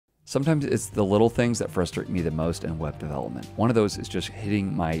Sometimes it's the little things that frustrate me the most in web development. One of those is just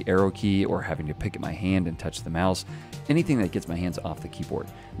hitting my arrow key or having to pick at my hand and touch the mouse, anything that gets my hands off the keyboard.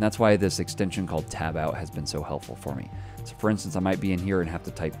 And that's why this extension called Tab Out has been so helpful for me. So for instance, I might be in here and have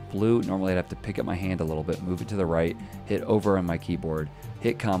to type blue. Normally I'd have to pick up my hand a little bit, move it to the right, hit over on my keyboard,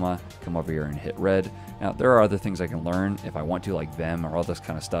 hit comma, come over here and hit red. Now there are other things I can learn if I want to, like them or all this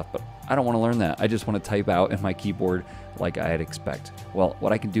kind of stuff, but I don't want to learn that. I just want to type out in my keyboard like I'd expect. Well,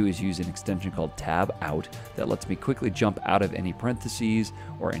 what I can do is use an extension called Tab Out that lets me quickly jump out of any parentheses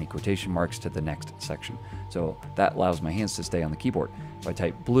or any quotation marks to the next section. So that allows my hands to stay on the keyboard. If I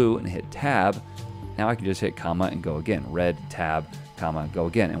type blue and hit tab, now I can just hit comma and go again. Red, tab, comma, go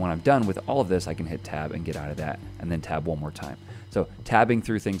again. And when I'm done with all of this, I can hit tab and get out of that, and then tab one more time. So tabbing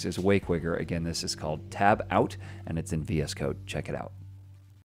through things is way quicker. Again, this is called Tab Out, and it's in VS Code. Check it out.